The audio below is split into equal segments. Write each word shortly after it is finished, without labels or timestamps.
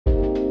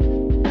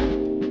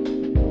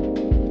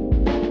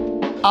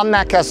I'm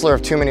Matt Kessler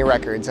of Too Many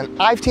Records, and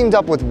I've teamed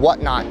up with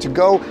Whatnot to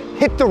go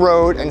hit the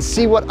road and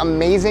see what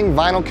amazing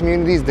vinyl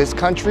communities this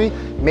country,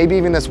 maybe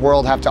even this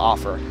world, have to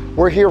offer.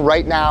 We're here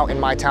right now in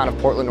my town of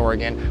Portland,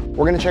 Oregon.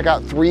 We're gonna check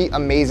out 3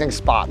 amazing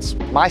spots: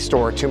 my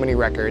store, Too Many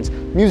Records,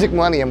 Music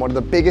Millennium, one of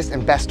the biggest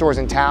and best stores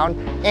in town,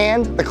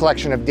 and the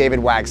collection of David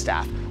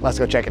Wagstaff. Let's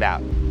go check it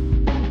out.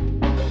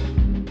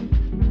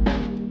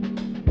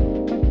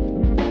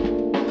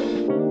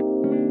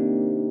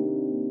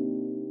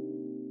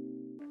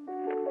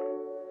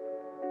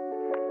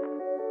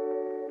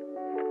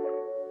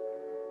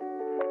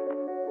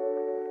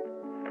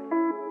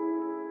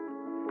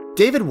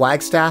 David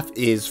Wagstaff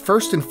is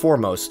first and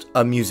foremost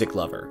a music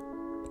lover.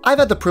 I've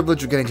had the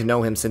privilege of getting to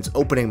know him since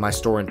opening my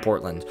store in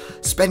Portland.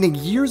 Spending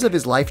years of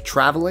his life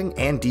traveling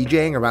and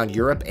DJing around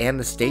Europe and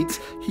the States,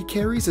 he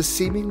carries a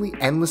seemingly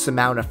endless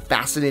amount of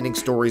fascinating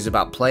stories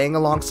about playing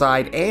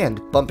alongside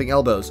and bumping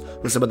elbows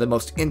with some of the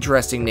most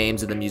interesting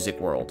names in the music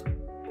world.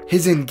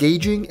 His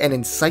engaging and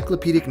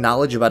encyclopedic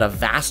knowledge about a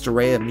vast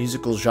array of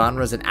musical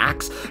genres and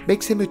acts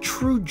makes him a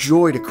true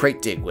joy to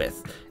crate dig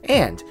with,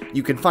 and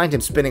you can find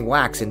him spinning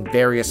wax in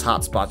various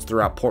hotspots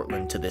throughout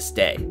Portland to this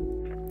day.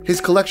 His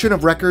collection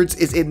of records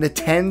is in the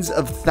tens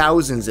of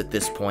thousands at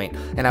this point,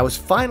 and I was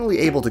finally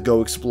able to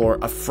go explore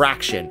a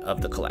fraction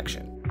of the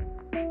collection.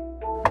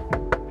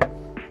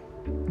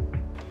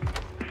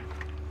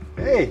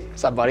 Hey.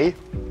 What's up, buddy?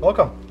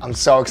 Welcome. I'm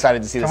so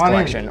excited to see this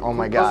collection. Oh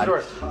my God.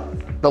 Close the door.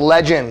 The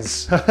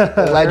legends.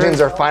 The legends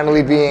are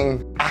finally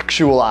being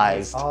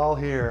actualized. All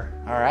here.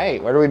 All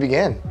right, where do we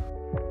begin?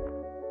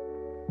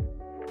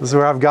 This is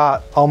where I've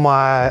got all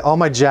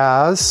my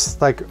jazz,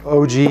 like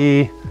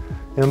OG,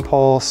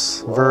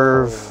 Impulse,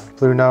 Verve,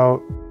 Blue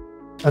Note.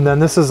 And then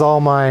this is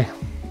all my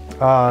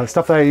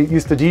stuff that I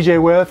used to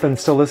DJ with and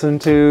still listen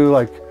to,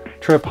 like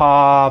trip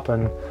hop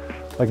and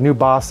like new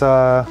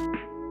bossa.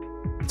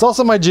 It's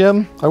also my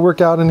gym. I work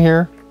out in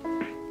here,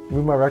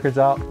 move my records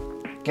out.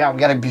 Yeah,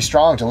 we gotta be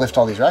strong to lift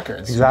all these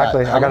records.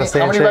 Exactly. How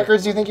many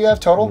records do you think you have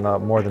total? No,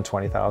 more than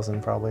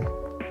 20,000 probably.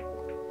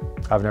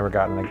 I've never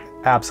gotten an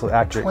absolute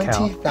accurate count.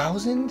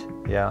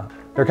 20,000? Yeah.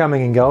 They're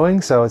coming and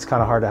going, so it's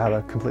kind of hard to have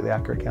a completely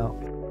accurate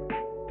count.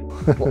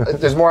 Well,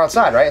 there's more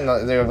outside, right? In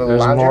the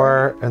There's lounge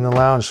more area? in the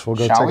lounge. We'll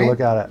go Shall take we? a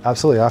look at it.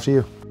 Absolutely, after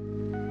you.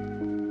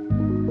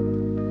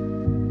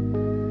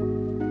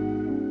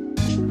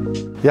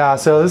 Yeah,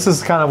 so this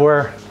is kind of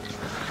where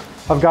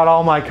I've got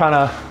all my kind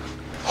of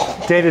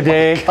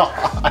day-to-day.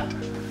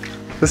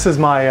 This is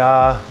my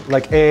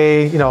like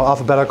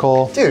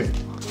alphabetical. Dude,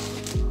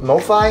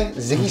 MoFi,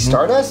 Ziggy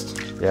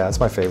Stardust? Yeah, it's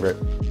my favorite.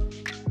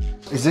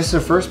 Is this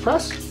their first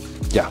press?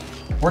 Yeah.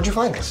 Where'd you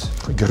find this?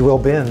 Goodwill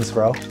bins,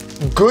 bro.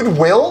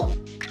 Goodwill?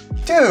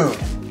 Dude.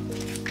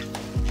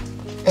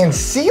 And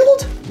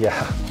sealed?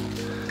 Yeah.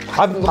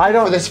 I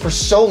don't for this for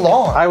so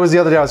long. I was the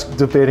other day. I was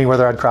debating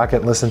whether I'd crack it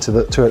and listen to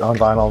it on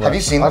vinyl. Have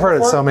you seen? I've heard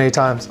before? it so many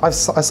times. I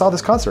saw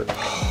this concert.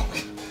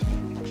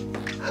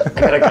 I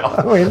gotta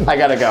go. I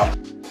gotta go.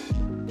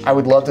 I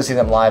would love to see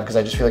them live because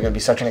I just feel like it would be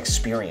such an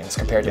experience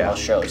compared to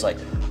most shows. Like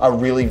a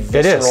really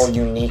visceral,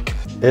 unique,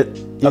 it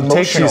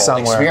takes you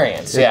somewhere.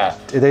 Experience.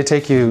 They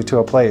take you to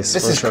a place.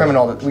 This is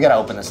criminal. We gotta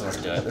open this and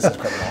let's do it. This is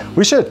criminal.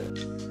 We should.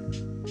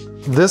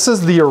 This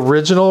is the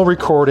original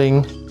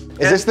recording.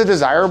 Is this the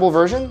desirable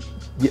version?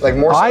 Like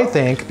more so? I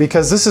think,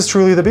 because this is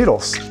truly the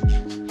Beatles.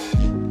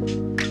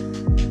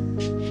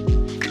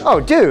 Oh,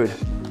 dude.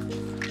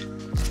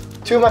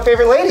 2 of my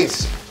favorite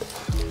ladies.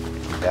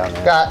 Yeah,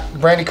 man.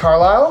 Got Brandy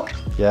Carlisle,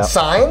 yeah,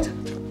 signed,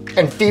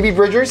 and Phoebe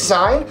Bridgers,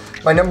 signed.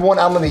 My #1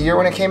 album of the year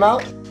when it came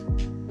out.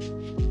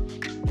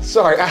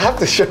 Sorry, I have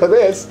to show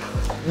this.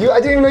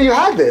 I didn't even know you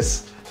had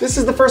this. This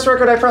is the first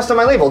record I pressed on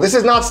my label. This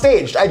is not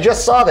staged. I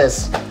just saw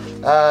this.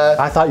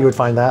 I thought you would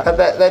find that.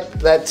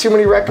 That Too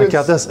Many Records.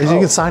 Look at this. You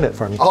can sign it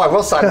for me. Oh, I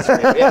will sign this for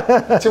you.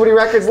 Yeah. Too Many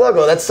Records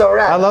logo. That's so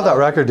rad. I love that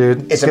record,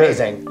 dude. It's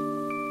amazing.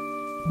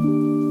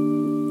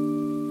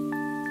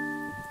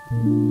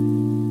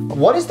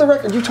 What is the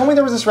record? You told me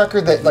there was this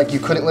record that like you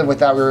couldn't live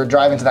without. We were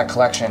driving to that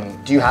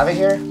collection. Do you have it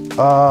here?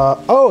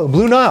 Oh,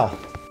 Blue Nile.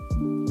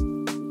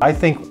 I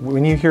think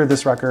when you hear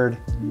this record,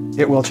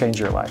 it will change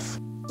your life.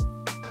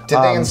 Did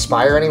they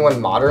inspire anyone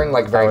modern,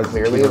 like very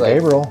clearly? Peter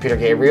Gabriel. Peter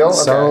Gabriel?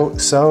 Okay.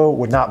 So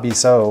would not be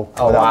so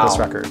without this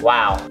record.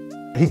 Wow.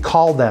 He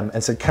called them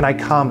and said, "Can I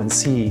come and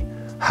see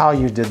how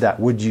you did that?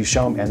 Would you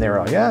show me?" And they were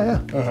like, "Yeah,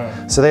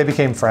 yeah." So they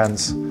became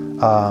friends.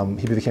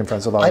 He became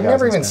friends with all the guys. I've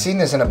never even seen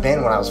this in a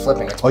bin when I was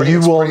flipping. It's pretty,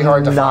 you will pretty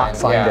hard to not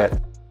find it.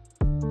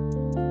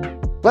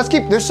 Let's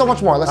keep. There's so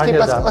much more. Let's keep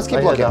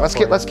looking.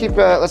 Let's keep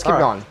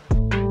going.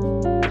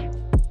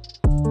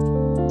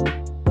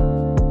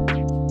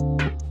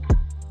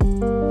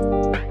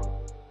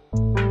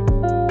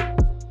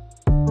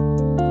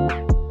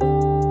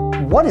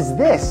 What is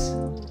this?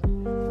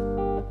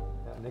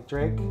 Nick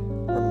Drake.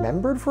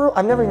 Remembered for?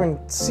 I've never even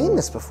seen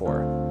this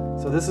before.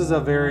 So this is a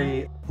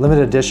very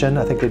limited edition.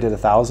 I think they did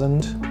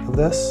 1,000 of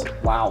this.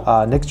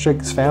 Wow. Nick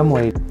Drake's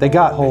family, they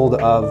got hold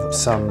of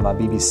some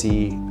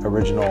BBC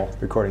original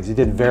recordings. He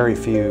did very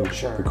few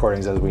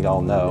recordings, as we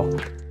all know.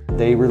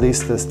 They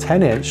released this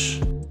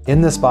 10-inch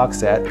in this box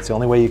set. It's the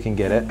only way you can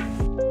get it.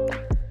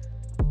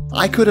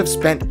 I could have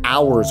spent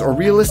hours, or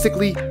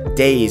realistically,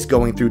 days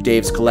going through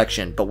Dave's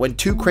collection, but when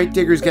two crate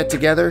diggers get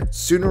together,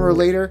 sooner or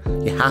later,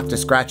 you have to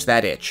scratch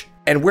that itch.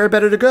 And where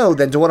better to go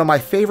than to one of my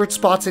favorite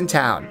spots in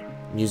town,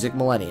 Music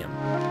Millennium.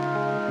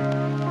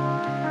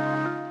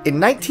 In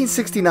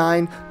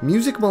 1969,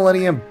 Music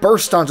Millennium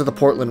burst onto the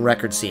Portland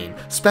record scene,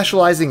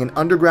 specializing in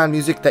underground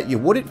music that you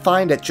wouldn't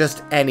find at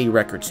just any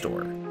record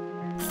store.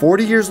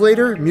 40 years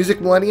later, Music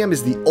Millennium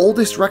is the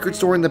oldest record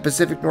store in the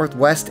Pacific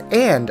Northwest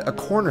and a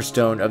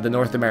cornerstone of the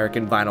North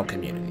American vinyl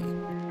community.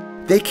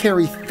 They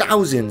carry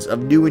thousands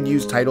of new and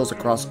used titles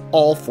across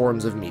all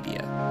forms of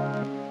media.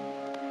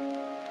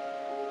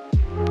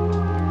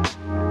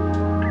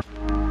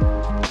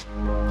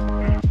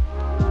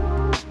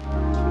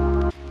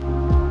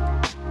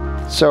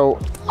 So,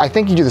 I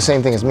think you do the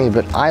same thing as me,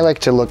 but I like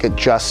to look at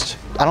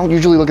I don't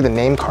usually look at the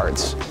name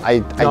cards.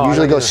 I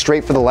usually go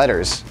straight for the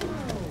letters.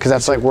 Because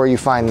that's like where you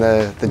find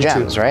the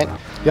gems, right?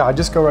 Yeah, I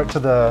just go right to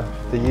the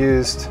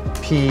used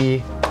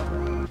P.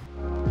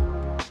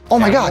 Oh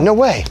my God, no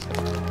way.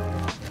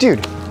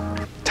 Dude,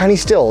 Tiny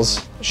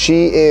Stills,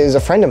 she is a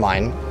friend of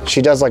mine.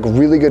 She does like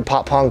really good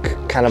pop punk,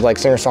 kind of like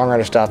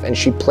singer-songwriter stuff, and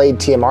she played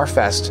TMR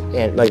Fest,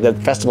 in, like the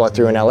festival I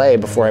threw in LA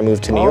before I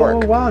moved to New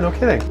York. Oh wow, no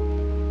kidding.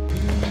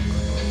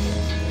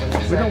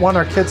 We don't want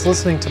our kids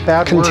listening to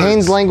bad words.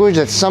 Contains language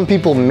that some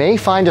people may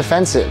find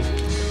offensive.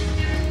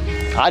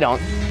 I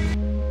don't.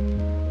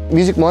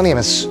 Music Millennium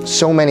has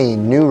so many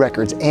new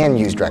records and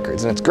used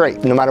records, and it's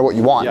great, no matter what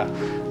you want. Yeah.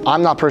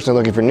 I'm not personally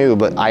looking for new,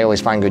 but I always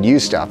find good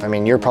used stuff. I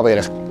mean, you're probably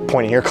at a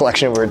point in your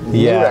collection where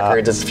new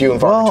records is few and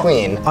far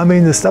between. I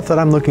mean, the stuff that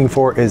I'm looking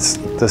for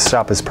this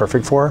shop is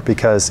perfect for,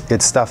 because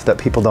it's stuff that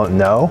people don't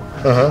know,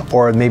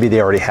 or maybe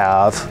they already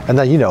have. And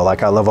then, you know,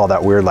 like I love all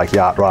that weird like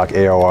yacht rock,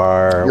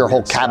 AOR. Your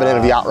whole cabinet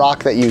of yacht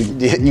rock that you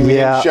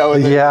didn't show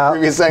in the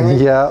previous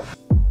segment? Yeah.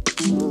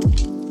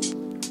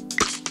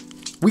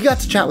 We got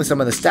to chat with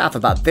some of the staff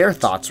about their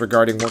thoughts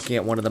regarding working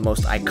at one of the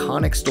most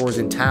iconic stores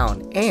in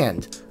town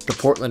and the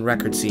Portland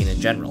record scene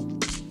in general.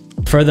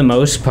 For the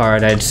most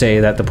part, I'd say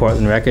that the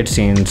Portland record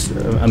scene's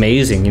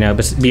amazing. You know,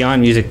 but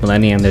beyond Music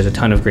Millennium, there's a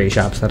ton of great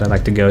shops that I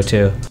like to go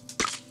to.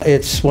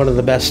 It's one of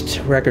the best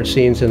record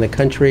scenes in the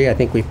country. I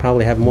think we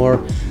probably have more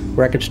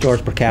record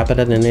stores per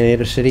capita than any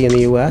other city in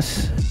the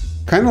U.S.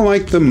 Kind of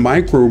like the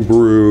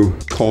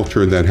microbrew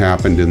culture that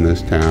happened in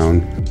this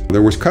town.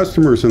 There was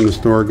customers in the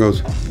store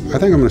goes, I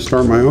think I'm going to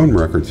start my own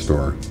record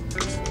store.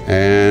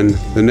 And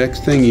the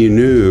next thing you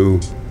knew,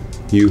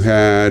 you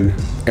had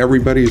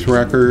Everybody's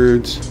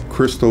Records,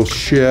 Crystal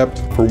Ship,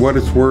 For What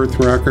It's Worth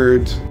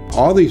Records,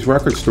 all these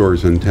record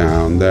stores in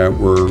town that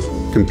were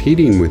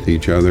competing with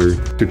each other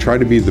to try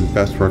to be the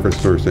best record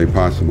stores they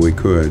possibly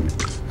could.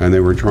 And they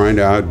were trying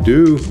to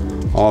outdo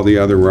all the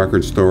other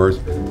record stores.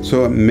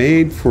 So it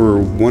made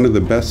for one of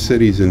the best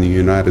cities in the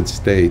United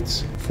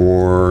States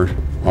for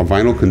a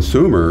vinyl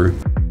consumer.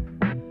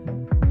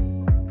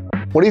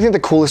 What do you think the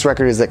coolest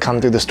record is that come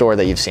through the store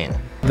that you've seen?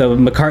 The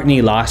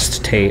McCartney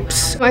Lost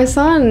tapes. I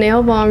saw a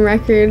Nail Bomb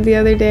record the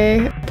other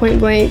day, point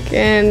blank,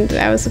 and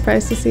I was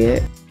surprised to see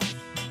it.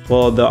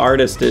 Well, the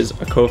artist is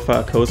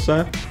Akofa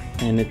Kosa,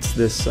 and it's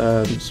this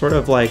sort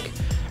of like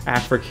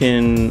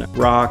African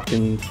rock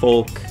and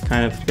folk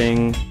kind of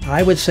thing.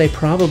 I would say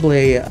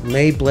probably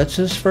May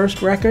Blitz's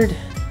first record.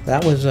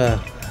 That was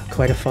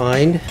quite a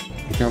find.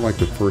 You got like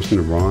the first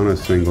Nirvana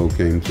single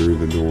came through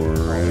the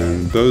door,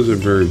 and those are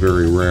very,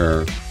 very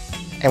rare.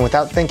 And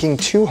without thinking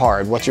too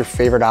hard, what's your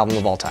favorite album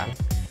of all time?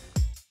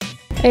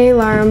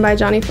 Alarum by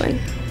Johnny Flynn.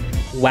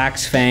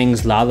 Wax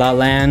Fang's La La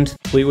Land.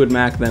 Fleetwood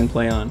Mac, Then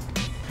Play On.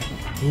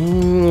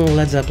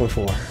 Led Zeppelin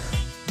 4.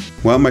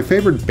 Well, my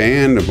favorite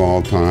band of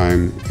all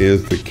time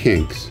is the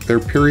Kinks. Their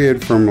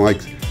period from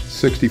like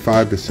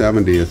 65 to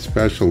 70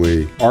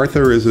 especially.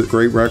 Arthur is a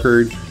great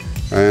record,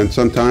 and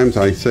sometimes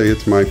I say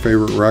it's my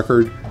favorite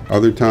record.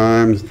 Other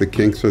times, the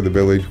Kinks are the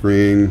Village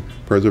Green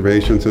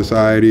Preservation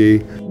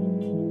Society.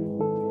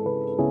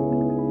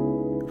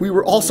 We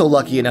were also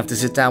lucky enough to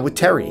sit down with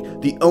Terry,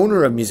 the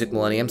owner of Music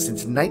Millennium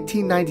since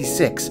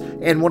 1996,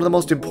 and one of the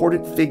most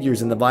important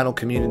figures in the vinyl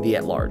community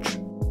at large.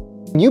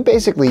 You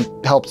basically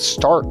helped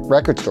start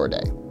Record Store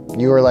Day.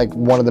 You were like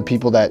one of the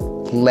people that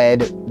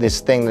led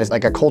this thing that's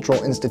like a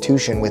cultural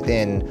institution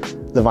within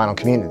the vinyl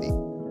community.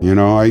 You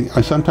know,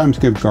 I sometimes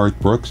give Garth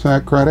Brooks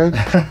that credit.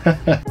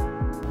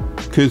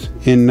 Because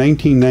in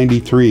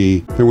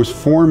 1993, there was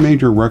 4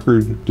 major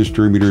record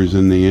distributors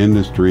in the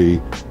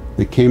industry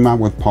that came out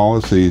with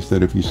policies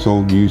that if you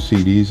sold used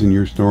CDs in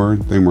your store,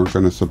 they weren't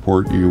going to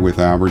support you with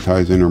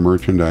advertising or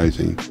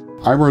merchandising.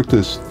 I wrote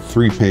this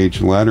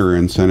 3-page letter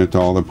and sent it to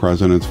all the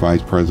presidents,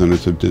 vice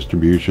presidents of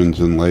distributions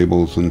and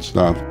labels and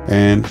stuff,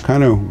 and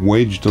kind of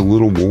waged a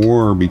little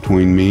war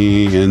between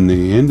me and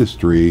the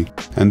industry.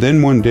 And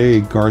then one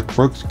day, Garth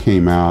Brooks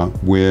came out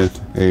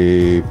with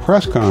a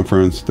press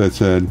conference that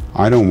said,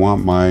 I don't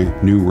want my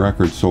new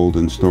records sold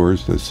in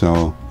stores that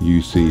sell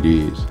used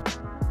CDs.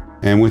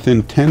 And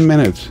within 10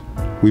 minutes,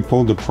 we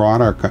pulled the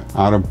product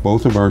out of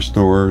both of our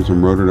stores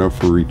and wrote it up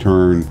for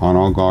return on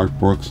all Garth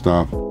Brooks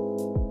stuff.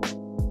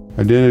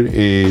 I did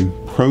a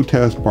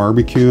protest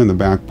barbecue in the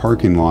back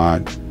parking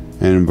lot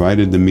and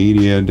invited the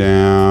media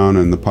down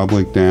and the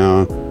public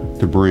down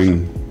to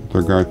bring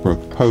their Garth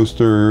Brooks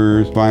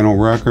posters, vinyl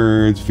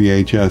records,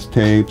 VHS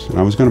tapes, and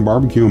I was going to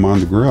barbecue them on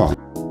the grill.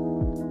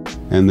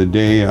 And the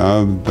day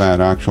of that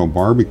actual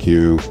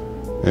barbecue,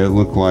 it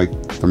looked like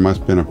there must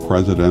have been a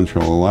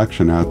presidential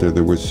election out there.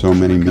 There were so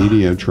many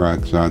media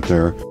trucks out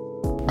there.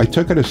 I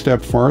took it a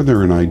step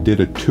farther and I did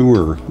a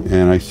tour,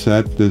 and I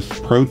set this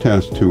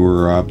protest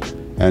tour up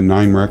at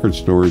 9 record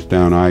stores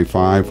down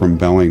I-5 from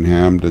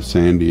Bellingham to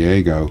San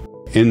Diego.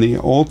 In the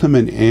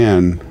ultimate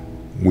end,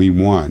 we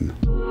won.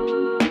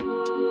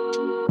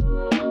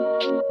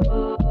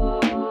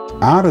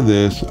 Out of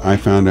this, I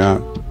found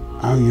out,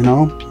 oh, you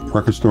know,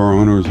 record store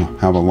owners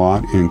have a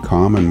lot in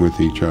common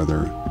with each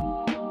other.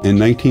 In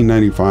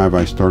 1995,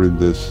 I started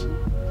this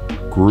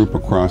group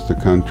across the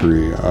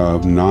country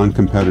of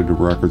non-competitive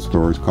record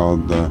stores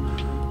called the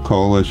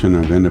Coalition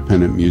of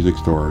Independent Music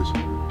Stores.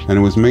 And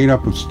it was made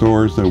up of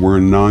stores that were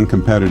in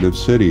non-competitive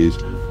cities.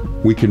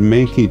 We could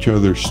make each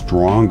other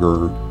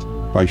stronger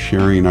by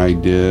sharing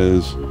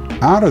ideas.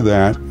 Out of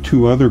that,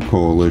 2 other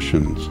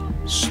coalitions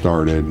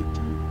started.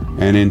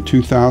 And in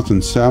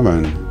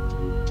 2007,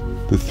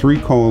 the 3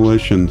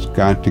 coalitions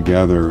got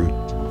together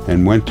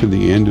and went to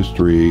the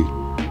industry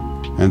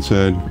and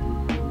said,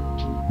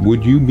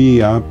 would you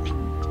be up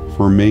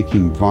for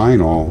making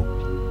vinyl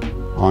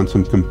on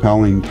some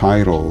compelling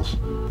titles,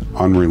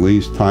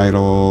 unreleased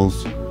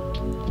titles,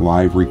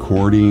 live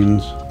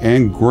recordings,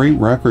 and great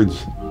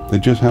records that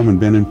just haven't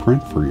been in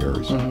print for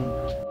years.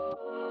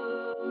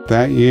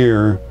 That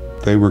year,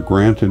 they were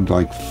granted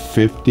like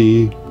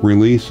 50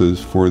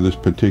 releases for this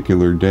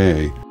particular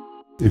day.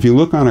 If you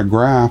look on a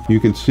graph, you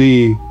can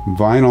see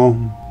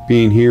vinyl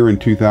being here in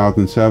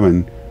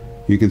 2007.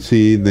 You can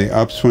see the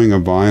upswing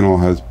of vinyl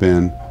has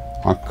been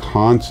a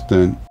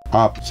constant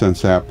up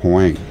since that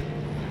point.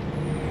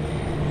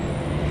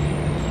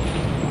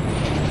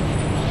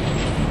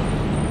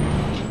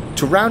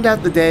 To round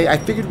out the day, I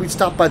figured we'd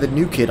stop by the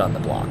new kid on the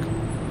block.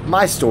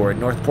 My store in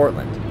North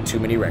Portland, Too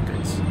Many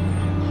Records.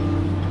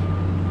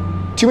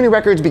 Too Many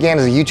Records began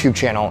as a YouTube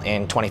channel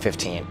in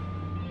 2015.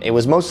 It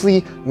was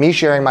mostly me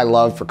sharing my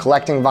love for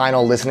collecting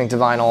vinyl, listening to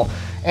vinyl,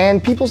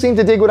 and people seemed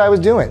to dig what I was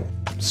doing.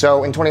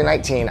 So in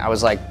 2019, I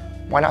was like,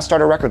 why not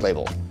start a record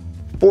label?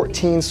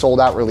 14 sold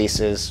out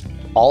releases,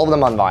 all of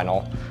them on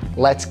vinyl.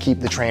 Let's keep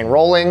the train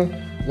rolling.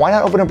 Why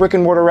not open a brick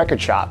and mortar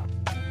record shop?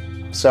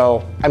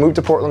 So I moved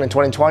to Portland in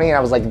 2020 and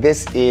I was like,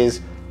 this is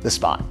the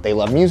spot. They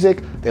love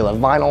music, they love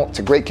vinyl, it's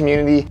a great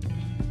community.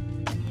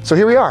 So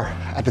here we are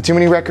at the Too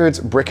Many Records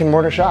brick and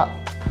mortar shop.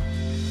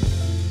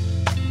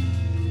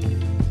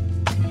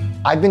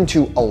 I've been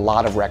to a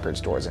lot of record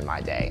stores in my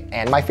day,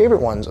 and my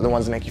favorite ones are the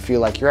ones that make you feel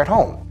like you're at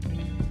home.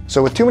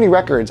 So with Too Many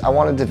Records, I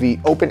wanted to be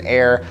open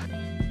air,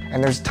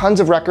 and there's tons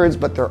of records,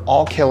 but they're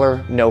all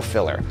killer, no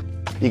filler.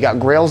 You got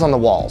grails on the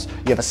walls,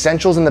 you have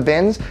essentials in the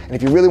bins, and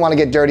if you really want to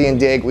get dirty and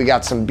dig, we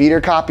got some beater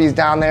copies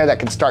down there that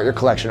can start your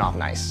collection off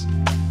nice.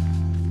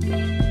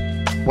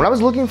 When I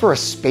was looking for a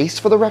space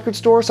for the record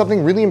store,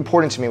 something really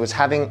important to me was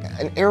having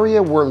an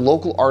area where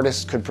local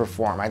artists could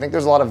perform. I think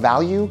there's a lot of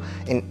value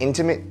in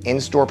intimate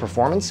in-store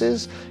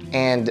performances,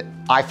 and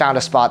I found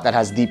a spot that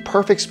has the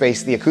perfect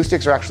space. The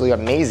acoustics are actually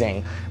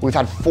amazing. We've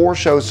had 4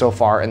 shows so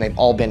far, and they've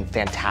all been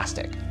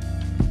fantastic.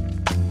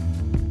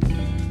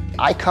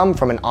 I come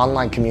from an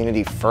online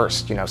community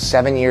first,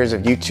 7 years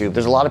of YouTube.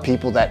 There's a lot of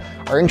people that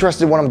are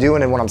interested in what I'm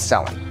doing and what I'm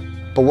selling.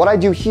 But what I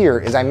do here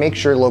is I make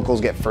sure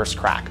locals get first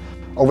crack.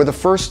 Over the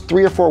first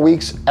 3 or 4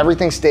 weeks,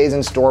 everything stays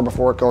in store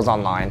before it goes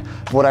online.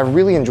 But what I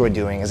really enjoy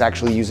doing is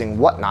actually using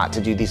Whatnot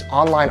to do these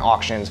online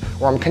auctions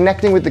where I'm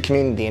connecting with the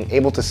community and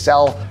able to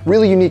sell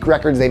really unique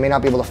records they may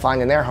not be able to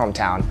find in their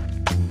hometown.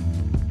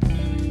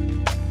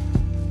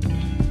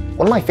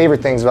 One of my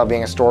favorite things about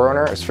being a store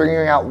owner is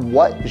figuring out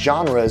what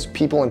genres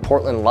people in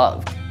Portland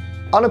love.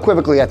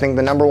 Unequivocally, I think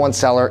the #1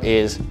 seller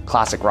is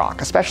classic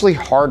rock, especially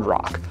hard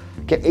rock.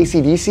 Get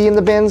AC/DC in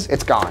the bins,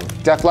 it's gone.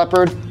 Def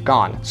Leppard,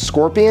 gone.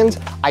 Scorpions,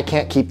 I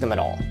can't keep them at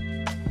all.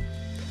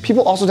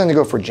 People also tend to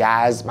go for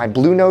jazz. My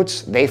Blue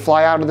Notes, they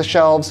fly out of the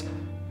shelves.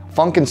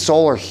 Funk and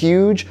soul are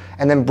huge,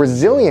 and then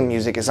Brazilian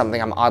music is something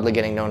I'm oddly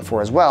getting known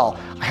for as well.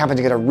 I happen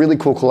to get a really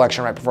cool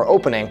collection right before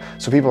opening,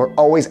 so people are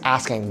always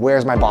asking,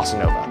 where's my bossa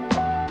nova?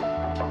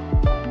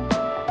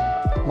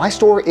 My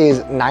store is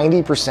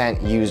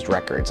 90% used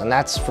records, and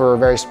that's for a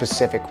very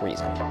specific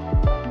reason.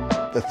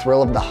 The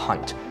thrill of the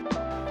hunt.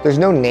 There's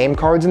no name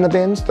cards in the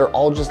bins, they're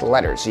all just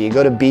letters. So you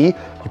go to B,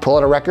 you pull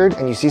out a record,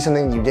 and you see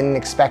something you didn't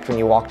expect when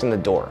you walked in the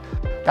door.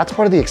 That's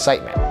part of the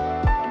excitement.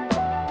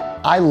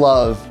 I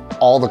love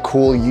all the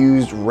cool,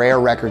 used, rare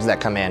records that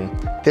come in.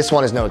 This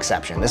one is no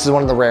exception. This is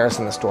one of the rarest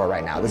in the store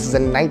right now. This is a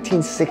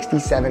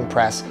 1967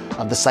 press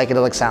of the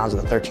psychedelic sounds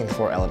of the 13th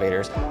floor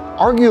elevators.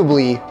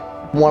 Arguably,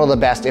 one of the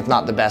best, if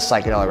not the best,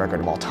 psychedelic record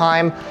of all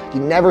time. You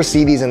never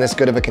see these in this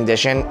good of a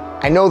condition.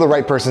 I know the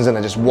right person's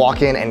gonna just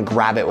walk in and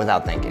grab it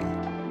without thinking.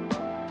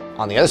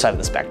 On the other side of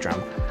the spectrum,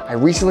 I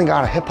recently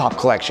got a hip hop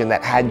collection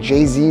that had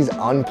Jay-Z's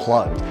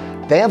Unplugged.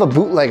 They have a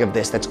bootleg of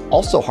this that's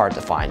also hard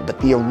to find, but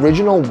the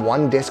original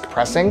one-disc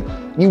pressing,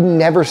 you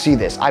never see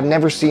this. I've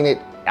never seen it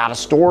at a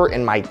store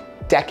in my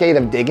decade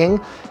of digging.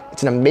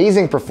 It's an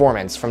amazing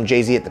performance from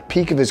Jay-Z at the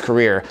peak of his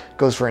career,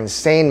 goes for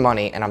insane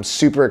money, and I'm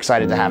super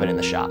excited to have it in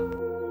the shop.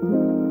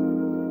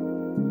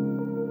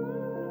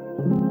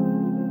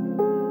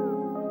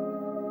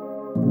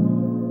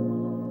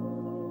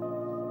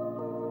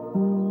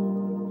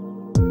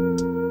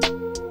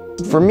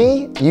 For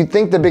me, you'd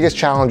think the biggest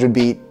challenge would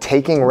be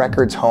taking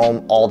records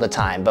home all the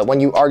time, but when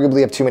you arguably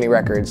have too many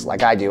records,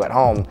 like I do at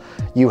home,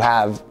 you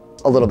have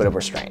a little bit of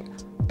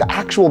restraint. The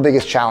actual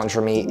biggest challenge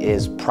for me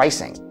is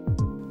pricing.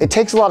 It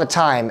takes a lot of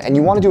time, and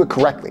you want to do it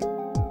correctly.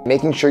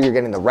 Making sure you're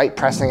getting the right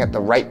pressing at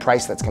the right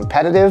price that's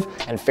competitive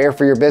and fair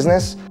for your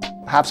business.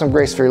 Have some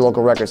grace for your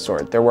local record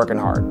store. They're working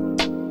hard.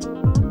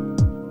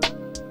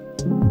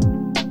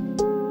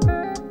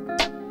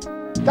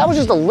 That was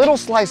just a little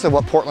slice of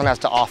what Portland has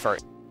to offer.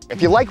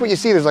 If you like what you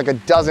see, there's like a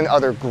dozen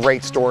other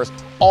great stores,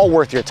 all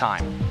worth your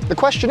time. The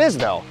question is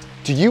though,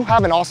 do you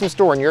have an awesome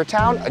store in your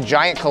town, a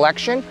giant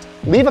collection?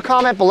 Leave a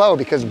comment below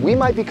because we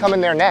might be coming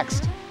there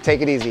next.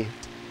 Take it easy.